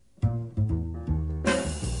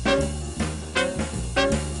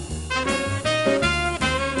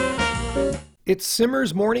It's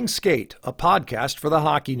Simmer's Morning Skate, a podcast for the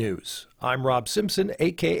hockey news. I'm Rob Simpson,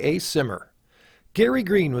 a.k.a. Simmer. Gary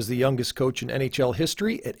Green was the youngest coach in NHL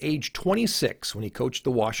history at age 26 when he coached the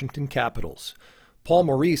Washington Capitals. Paul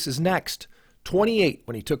Maurice is next, 28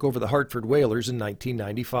 when he took over the Hartford Whalers in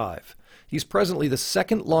 1995. He's presently the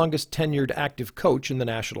second longest tenured active coach in the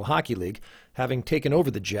National Hockey League, having taken over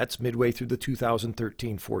the Jets midway through the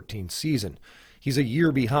 2013-14 season. He's a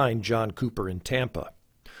year behind John Cooper in Tampa.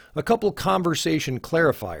 A couple conversation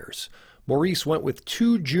clarifiers. Maurice went with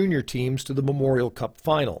two junior teams to the Memorial Cup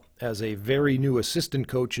final, as a very new assistant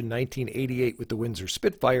coach in 1988 with the Windsor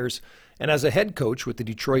Spitfires, and as a head coach with the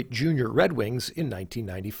Detroit Junior Red Wings in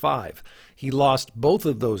 1995. He lost both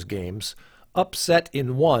of those games, upset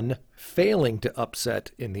in one, failing to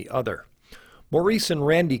upset in the other. Maurice and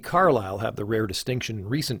Randy Carlyle have the rare distinction in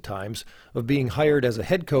recent times of being hired as a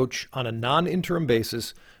head coach on a non-interim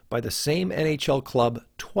basis by the same NHL club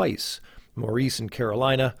twice, Maurice in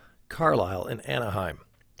Carolina, Carlyle in Anaheim.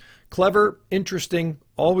 Clever, interesting,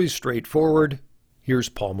 always straightforward. Here's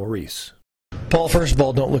Paul Maurice. Paul, first of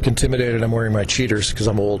all, don't look intimidated. I'm wearing my cheaters because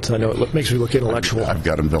I'm old. I know it makes me look intellectual. I've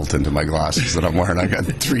got them built into my glasses that I'm wearing. I got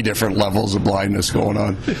 3 different levels of blindness going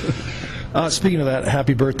on. Speaking of that,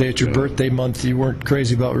 happy birthday. It's your birthday month. You weren't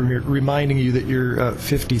crazy about reminding you that you're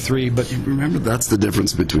 53, but remember, that's the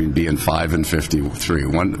difference between being 5 and 53.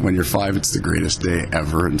 When you're 5, it's the greatest day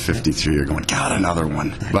ever, and 53, you're going, God, another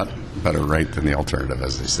one. But better right than the alternative,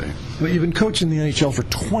 as they say. Well, you've been coaching the NHL for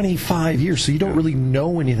 25 years, so you don't really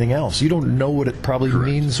know anything else. You don't know what it probably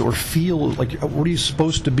means or feel like. What are you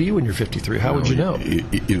supposed to be when you're 53? How would you know?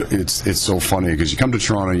 It's so funny because you come to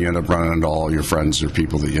Toronto and you end up running into all your friends or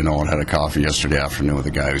people that you know, and had a coffee yesterday afternoon with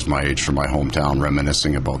a guy who's my age from my hometown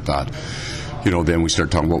reminiscing about that. Then we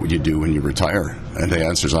start talking, what would you do when you retire? And the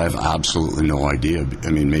answer is, I have absolutely no idea. I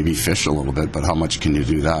mean, maybe fish a little bit, but how much can you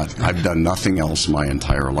do that? I've done nothing else my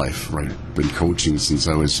entire life, right? Been coaching since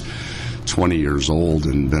I was 20 years old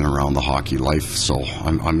and been around the hockey life, so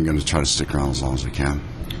I'm going to try to stick around as long as I can.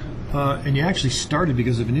 And you actually started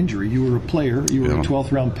because of an injury. You were a player. You were a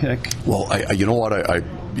 12th round pick. Well, you know what?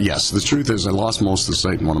 Yes, the truth is I lost most of the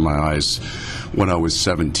sight in one of my eyes when I was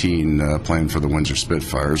 17 playing for the Windsor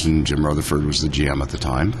Spitfires, and Jim Rutherford was the GM at the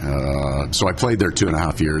time. So I played there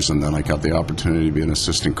 2.5 years, and then I got the opportunity to be an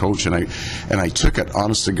assistant coach, and I took it,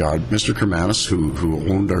 honest to God. Mr. Kermanis, who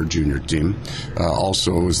owned our junior team,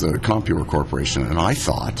 also was the Computer Corporation, and I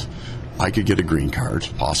thought I could get a green card,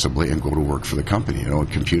 possibly, and go to work for the company.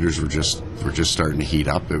 Computers were just starting to heat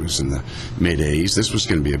up. It was in the mid-'80s. This was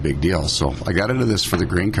going to be a big deal. So I got into this for the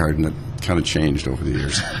green card, and it kind of changed over the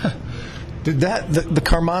years. Did the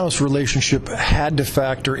Karmanos relationship had to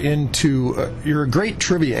factor into, you're a great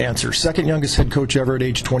trivia answer, second youngest head coach ever at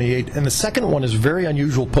age 28, and the second one is very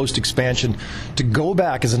unusual post-expansion, to go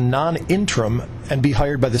back as a non-interim and be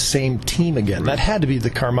hired by the same team again. That had to be the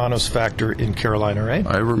Karmanos factor in Carolina, right?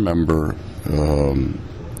 I remember,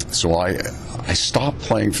 so I stopped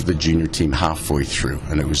playing for the junior team halfway through,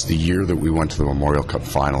 and it was the year that we went to the Memorial Cup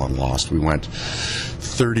final and lost. We went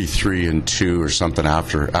 33-2 or something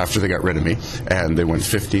after they got rid of me, and they went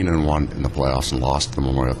 15-1 in the playoffs and lost the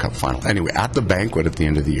Memorial Cup final. Anyway, at the banquet at the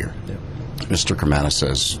end of the year, Mr. Kermanis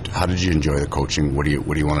says, "How did you enjoy the coaching? What do you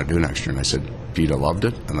want to do next year?" And I said, "Pete, I loved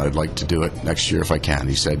it, and I'd like to do it next year if I can."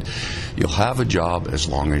 He said, "You'll have a job as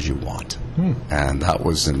long as you want." And that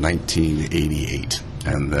was in 1988.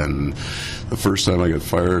 And then the first time I got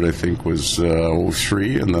fired, I think, was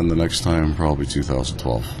 2003, and then the next time probably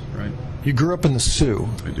 2012. Right. You grew up in the Sioux.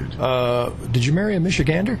 I did. Did you marry a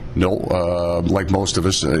Michigander? No, like most of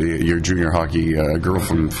us, you're a junior hockey girl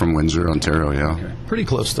from Windsor, Ontario, yeah. Okay. Pretty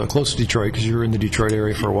close, though. Close to Detroit, because you were in the Detroit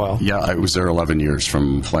area for a while. Yeah, I was there 11 years,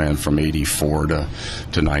 playing from 84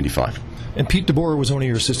 to 95. And Pete DeBoer was one of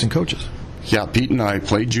your assistant coaches. Yeah, Pete and I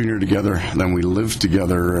played junior together, and then we lived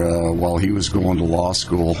together while he was going to law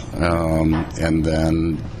school. And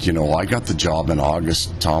then, I got the job in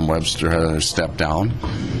August. Tom Webster stepped down,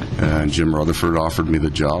 and Jim Rutherford offered me the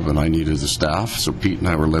job, and I needed the staff. So Pete and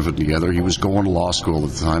I were living together. He was going to law school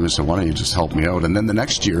at the time. I said, "Why don't you just help me out?" And then the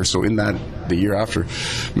next year, so the year after,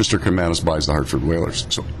 Mr. Kermanis buys the Hartford Whalers.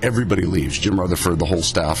 So everybody leaves. Jim Rutherford, the whole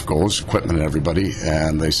staff goes, equipment and everybody.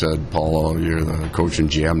 And they said, "Paul, you're the coach and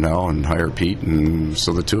GM now, and hire Pete." And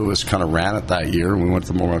so the two of us kind of ran it that year, and we went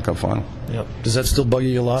to the Memorial Cup final. Yep. Does that still bug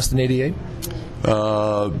you lost in 88?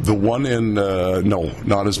 The one in, no,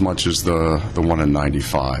 not as much as the one in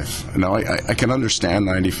 95. Now, I can understand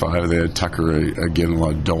 95. They had Tucker,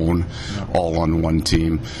 Ginla, Doan, all on one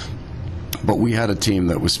team. But we had a team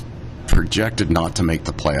that was projected not to make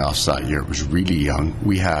the playoffs that year. It was really young.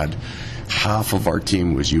 We had half of our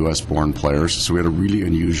team was U.S.-born players, so we had a really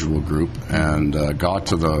unusual group, and got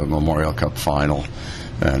to the Memorial Cup final,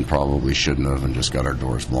 and probably shouldn't have, and just got our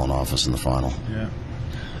doors blown off us in the final. Yeah.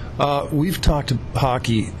 We've talked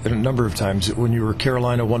hockey a number of times when you were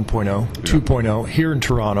Carolina 1.0, 2.0, here in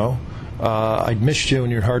Toronto. I missed you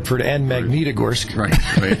when you were in Hartford and Magnitogorsk. Right.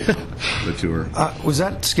 The tour. Was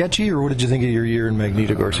that sketchy, or what did you think of your year in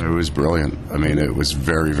Magnitogorsk? It was brilliant. I mean, it was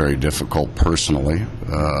very, very difficult personally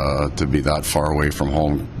to be that far away from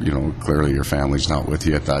home. You know, clearly your family's not with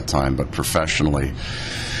you at that time, but professionally,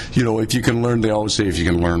 you know, if you can learn, they always say if you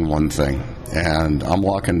can learn one thing. And I'm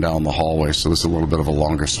walking down the hallway, so this is a little bit of a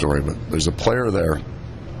longer story, but there's a player there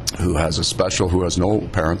who has no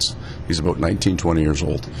parents. He's about 19, 20 years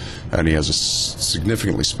old, and he has a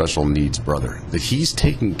significantly special needs brother that he's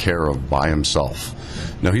taking care of by himself.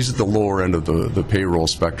 Now, he's at the lower end of the payroll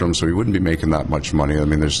spectrum, so he wouldn't be making that much money. I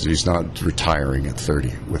mean, he's not retiring at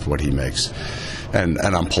 30 with what he makes. And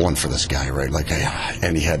I'm pulling for this guy, right?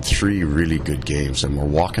 And he had 3 really good games, and we're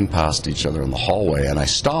walking past each other in the hallway, and I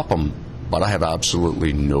stop him, but I have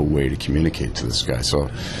absolutely no way to communicate to this guy. So,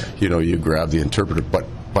 you know, you grab the interpreter, but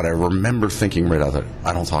I remember thinking right out there,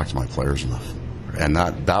 I don't talk to my players enough. And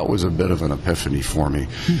that was a bit of an epiphany for me.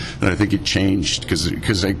 And I think it changed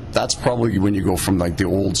because that's probably when you go from like the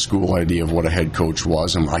old school idea of what a head coach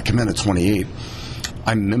was, and when I come in at 28,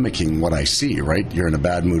 I'm mimicking what I see, right? You're in a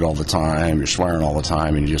bad mood all the time, you're swearing all the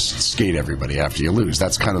time, and you just skate everybody after you lose.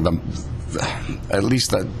 That's kind of at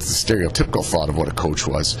least that stereotypical thought of what a coach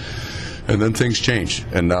was. And then things changed,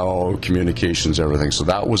 and now communication's everything. So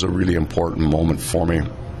that was a really important moment for me.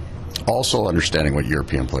 Also understanding what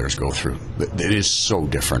European players go through. It is so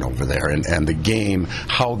different over there, and the game,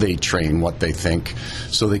 how they train, what they think.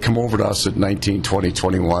 So they come over to us at 19, 20,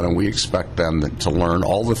 21, and we expect them to learn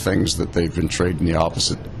all the things that they've been trained in the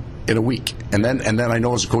opposite in a week. And then I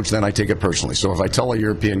know as a coach, then I take it personally. So if I tell a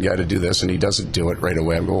European guy to do this and he doesn't do it right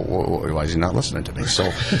away, I go, why is he not listening to me? So,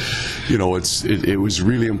 you know, it was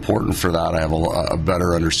really important for that. I have a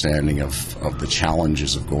better understanding of the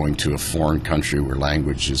challenges of going to a foreign country where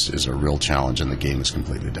language is a real challenge and the game is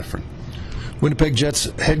completely different. Winnipeg Jets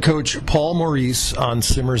head coach Paul Maurice on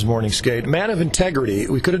Simmer's Morning Skate. Man of integrity.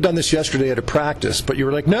 We could have done this yesterday at a practice, but you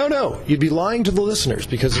were like, no, you'd be lying to the listeners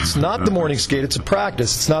because it's not the morning skate, it's a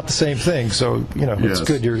practice. It's not the same thing. So, you know, it's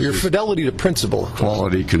good. Your fidelity to principle.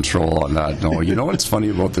 Quality control on that. No, you know what's funny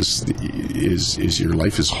about this is your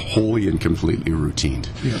life is wholly and completely routined.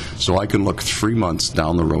 Yeah. So I can look 3 months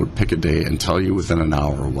down the road, pick a day, and tell you within an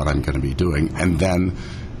hour what I'm going to be doing, and then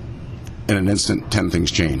in an instant, 10 things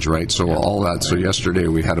change, right? So all that. So yesterday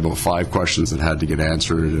we had about 5 questions that had to get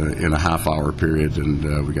answered in a half-hour period,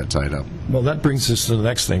 and we got tied up. Well, that brings us to the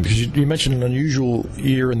next thing, because you mentioned an unusual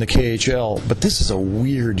year in the KHL, but this is a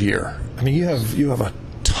weird year. I mean, you have a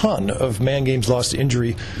ton of man games lost to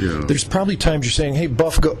injury. Yeah. There's probably times you're saying, hey,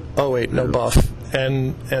 Buff, go. Oh, wait, no Buff.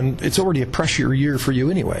 And it's already a pressure year for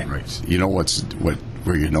you anyway. Right. You know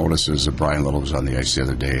where you notice is that Brian Little was on the ice the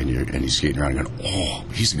other day, and he's skating around and going, oh,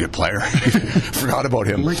 he's a good player. Forgot about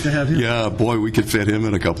him. I'd like to have him. Yeah, boy, we could fit him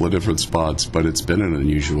in a couple of different spots, but it's been an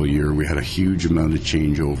unusual year. We had a huge amount of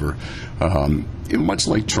changeover, much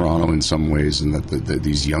like Toronto in some ways, in that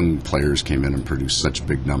these young players came in and produced such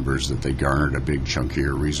big numbers that they garnered a big chunk of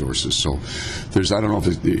your resources. So I don't know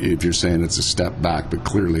if you're saying it's a step back, but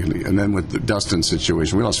clearly, and then with the Dustin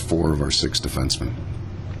situation, we lost 4 of our 6 defensemen,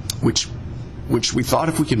 which we thought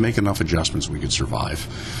if we could make enough adjustments, we could survive.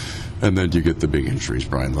 And then you get the big injuries.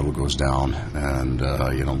 Brian Little goes down, and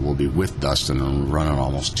we'll be with Dustin and running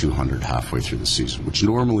almost 200 halfway through the season, which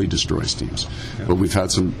normally destroys teams. Yeah. But we've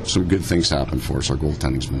had some good things happen for us. Our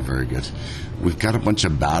goaltending's been very good. We've got a bunch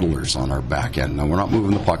of battlers on our back end. Now, we're not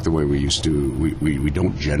moving the puck the way we used to. We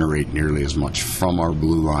don't generate nearly as much from our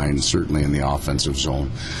blue line, certainly in the offensive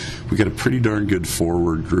zone. We got a pretty darn good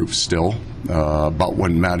forward group still. But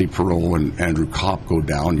when Matty Perreault and Andrew Kopp go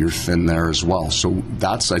down, you're thin there as well. So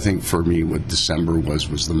that's, I think, for me, what December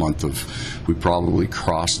was the month of, we probably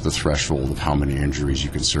crossed the threshold of how many injuries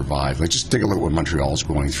you can survive. Like, just take a look at what Montreal's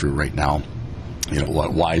going through right now. You know,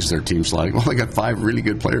 why is their team sliding? Well, they got 5 really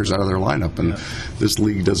good players out of their lineup, and this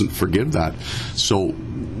league doesn't forgive that. So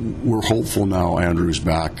we're hopeful now Andrew's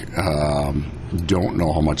back. Don't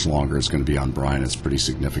know how much longer it's going to be on Brian. It's pretty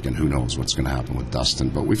significant. Who knows what's going to happen with Dustin?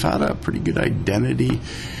 But we've had a pretty good identity,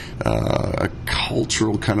 a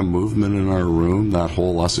cultural kind of movement in our room, that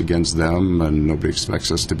whole us against them, and nobody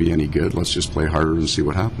expects us to be any good. Let's just play harder and see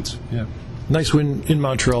what happens. Yeah. Nice win in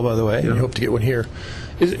Montreal, by the way. Yeah. You hope to get one here.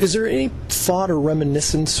 Is there any thought or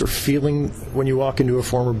reminiscence or feeling when you walk into a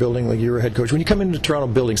former building, like you were a head coach, when you come into Toronto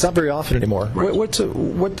buildings? Not very often anymore. Right. What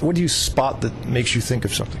do you spot that makes you think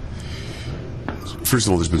of something? First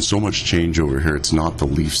of all, there's been so much change over here. It's not the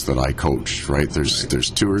Leafs that I coached, right? There's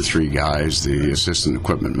 2 or 3 guys, the assistant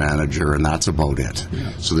equipment manager, and that's about it.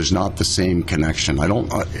 Yeah. So there's not the same connection.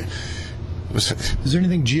 Is there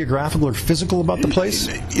anything geographical or physical about the place?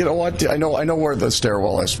 You know what? I know where the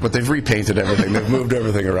stairwell is, but they've repainted everything. They've moved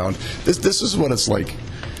everything around. This is what it's like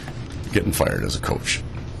getting fired as a coach.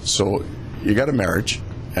 So you got a marriage,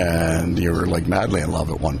 and you're like madly in love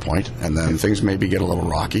at one point, and then things maybe get a little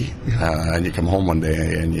rocky, and you come home one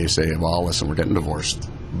day and you say, well, listen, we're getting divorced.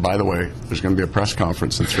 By the way, there's going to be a press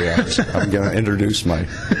conference in 3 hours. I'm going to introduce my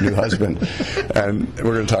new husband, and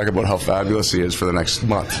we're going to talk about how fabulous he is for the next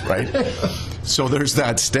month, right? So there's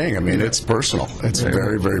that sting. I mean, it's personal. It's a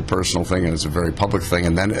very, very personal thing, and it's a very public thing,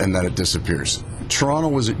 and then it disappears. Toronto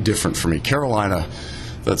was different for me. Carolina,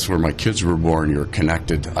 that's where my kids were born. You're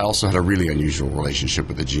connected. I also had a really unusual relationship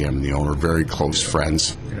with the GM and the owner, very close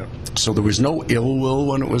friends. Yeah. So there was no ill will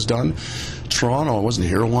when it was done. Toronto, I wasn't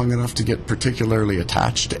here long enough to get particularly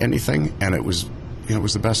attached to anything, and it was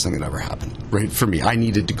the best thing that ever happened, right? For me, I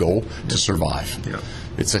needed to go to survive. Yeah.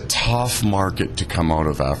 It's a tough market to come out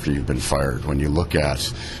of after you've been fired. When you look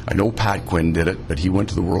at, I know Pat Quinn did it, but he went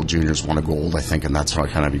to the World Juniors, won a gold, I think, and that's how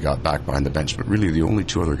he got back behind the bench. But really, the only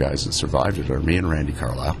 2 other guys that survived it are me and Randy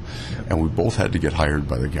Carlyle, and we both had to get hired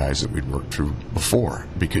by the guys that we'd worked through before,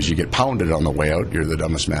 because you get pounded on the way out. You're the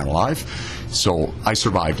dumbest man alive. So I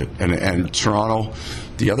survived it. And Toronto,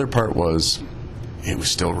 the other part was, it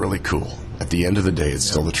was still really cool. At the end of the day, it's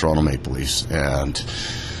still the Toronto Maple Leafs, and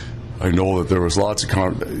I know that there was lots of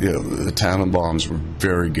the Tannenbaums were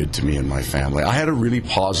very good to me and my family. I had a really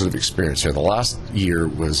positive experience here. The last year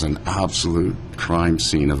was an absolute crime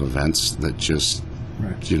scene of events that just,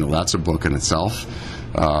 that's a book in itself.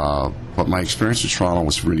 But my experience with Toronto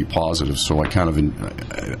was really positive, so I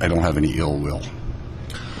don't have any ill will.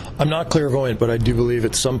 I'm not clairvoyant, but I do believe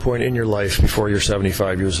at some point in your life, before you're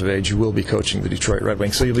 75 years of age, you will be coaching the Detroit Red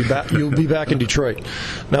Wings. So you'll be back. You'll be back in Detroit.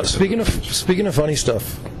 Now, speaking of funny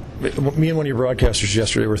stuff, me and one of your broadcasters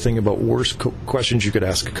yesterday were thinking about worst questions you could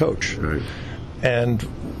ask a coach, right. And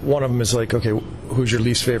one of them is like, okay, who's your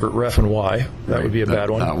least favorite ref and why? That would be a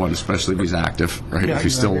bad one. That one, especially if he's active, right? Yeah, if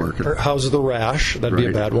he's still working. Or how's the rash? That'd be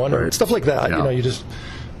a bad one. Right. Or stuff like that. Yeah. You just.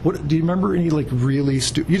 What, do you remember any really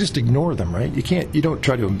you just ignore them, right? You don't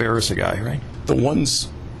try to embarrass a guy, right? The ones,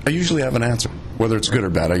 I usually have an answer. Whether it's good or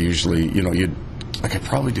bad, I usually, I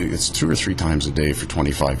probably do, it's 2 or 3 times a day for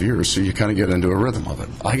 25 years, so you kind of get into a rhythm of it.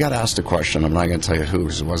 I got asked a question, I'm not going to tell you who,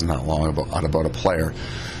 because it wasn't that long, about a player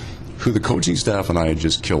who the coaching staff and I had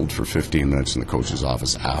just killed for 15 minutes in the coach's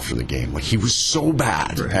office after the game. Like, he was so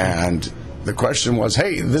bad, right. And the question was,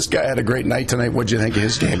 hey, this guy had a great night tonight, what'd you think of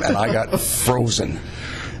his game? And I got frozen.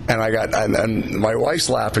 And my wife's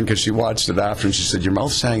laughing because she watched it after, and she said, your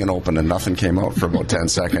mouth's hanging open and nothing came out for about 10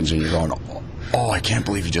 seconds, and you're going, oh, I can't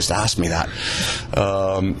believe you just asked me that.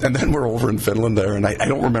 And then we're over in Finland there, and I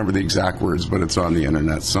don't remember the exact words, but it's on the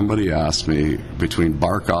internet. Somebody asked me, between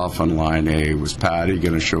Barkov and Line A, was Patty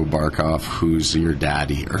going to show Barkov who's your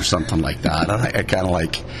daddy or something like that? And I kind of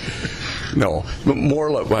like, no. But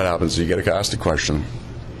more like what happens, you get asked a question,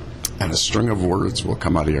 and a string of words will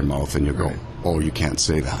come out of your mouth, and you go, oh, you can't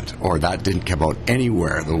say that, or that didn't come out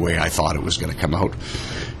anywhere the way I thought it was going to come out.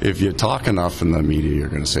 If you talk enough in the media, you're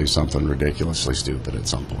going to say something ridiculously stupid at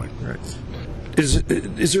some point. Right.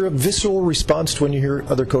 Is there a visceral response to when you hear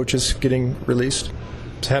other coaches getting released,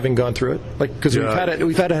 having gone through it? Like, because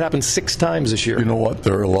we've had it happen 6 times this year. You know what?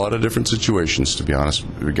 There are a lot of different situations, to be honest.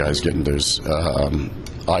 The guys getting there's.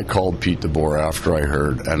 I called Pete DeBoer after I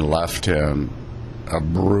heard and left him a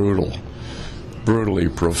brutally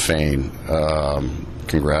profane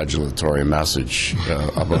congratulatory message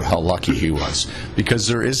about how lucky he was, because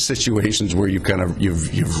there is situations where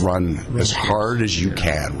you've run as hard as you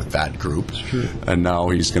can with that group, and now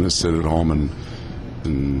he's going to sit at home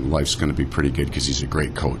and life's going to be pretty good because he's a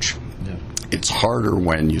great coach. Yeah. It's harder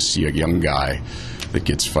when you see a young guy that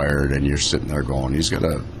gets fired and you're sitting there going, he's got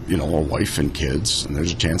a wife and kids, and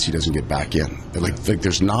there's a chance he doesn't get back in. Like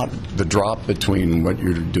there's not the drop between what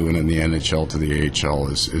you're doing in the NHL to the AHL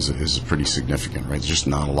is pretty significant, right? There's just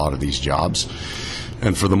not a lot of these jobs,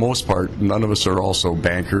 and for the most part, none of us are also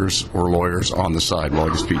bankers or lawyers on the side. Well, I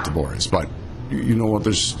guess Pete DeBoer is, but you know what?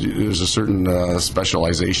 There's a certain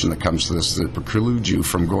specialization that comes to this that precludes you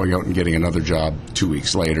from going out and getting another job 2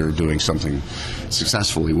 weeks later, doing something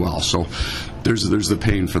successfully well. So there's the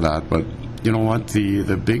pain for that, but. You know what?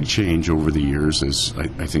 The big change over the years is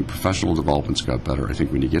I think professional development's got better. I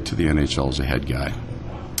think when you get to the NHL as a head guy,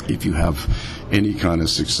 if you have any kind of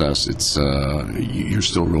success, it's you're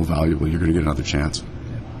still real valuable. You're going to get another chance.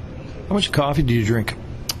 How much coffee do you drink?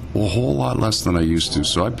 A whole lot less than I used to.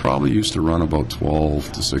 So I probably used to run about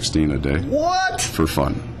 12 to 16 a day. What? For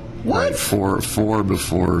fun. What? Right, four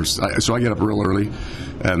before. So I get up real early,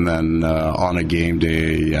 and then on a game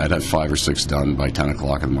day, I'd have 5 or 6 done by 10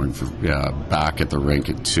 o'clock in the morning. Back at the rink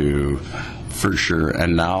at 2. For sure,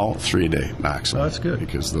 and now 3 a day max. Oh, that's good.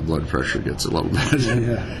 Because the blood pressure gets a little bit.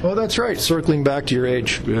 Yeah. Oh, that's right. Circling back to your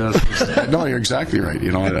age. Yeah, no, you're exactly right.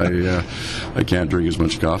 You know, I can't drink as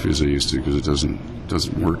much coffee as I used to because it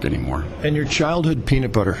doesn't work anymore. And your childhood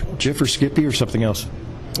peanut butter, Jif or Skippy or something else?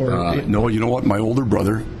 No, you know what? My older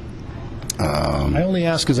brother. I only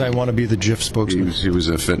ask because I want to be the Jif spokesman. He was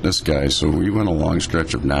a fitness guy, so we went a long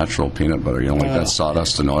stretch of natural peanut butter. You know, like that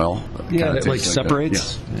sawdust and oil. Yeah, that like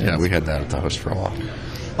separates. That. Yeah, we had that at the house for a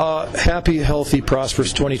while. Happy, healthy,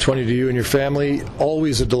 prosperous 2020 to you and your family.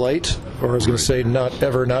 Always a delight, or I was going to say not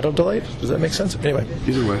ever not a delight. Does that make sense? Anyway.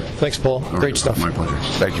 Either way. Thanks, Paul. Great stuff. My pleasure.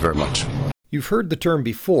 Thank you very much. You've heard the term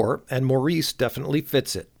before, and Maurice definitely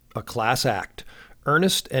fits it. A class act.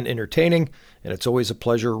 Earnest and entertaining, and it's always a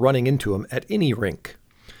pleasure running into him at any rink.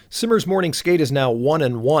 Simmer's morning skate is now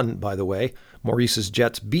 1-1, by the way. Maurice's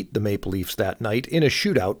Jets beat the Maple Leafs that night in a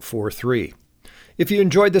shootout 4-3. If you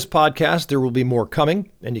enjoyed this podcast, there will be more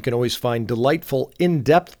coming, and you can always find delightful,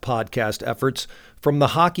 in-depth podcast efforts from the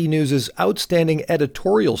Hockey News' outstanding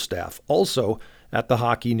editorial staff, also at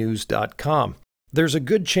thehockeynews.com. There's a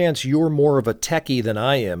good chance you're more of a techie than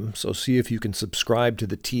I am, so see if you can subscribe to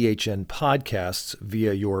the THN podcasts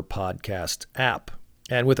via your podcast app.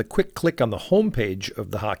 And with a quick click on the homepage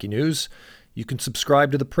of the Hockey News, you can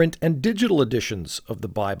subscribe to the print and digital editions of the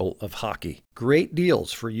Bible of Hockey. Great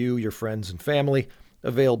deals for you, your friends, and family,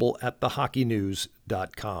 available at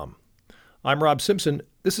thehockeynews.com. I'm Rob Simpson.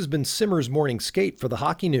 This has been Simmer's Morning Skate for the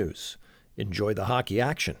Hockey News. Enjoy the hockey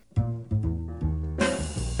action.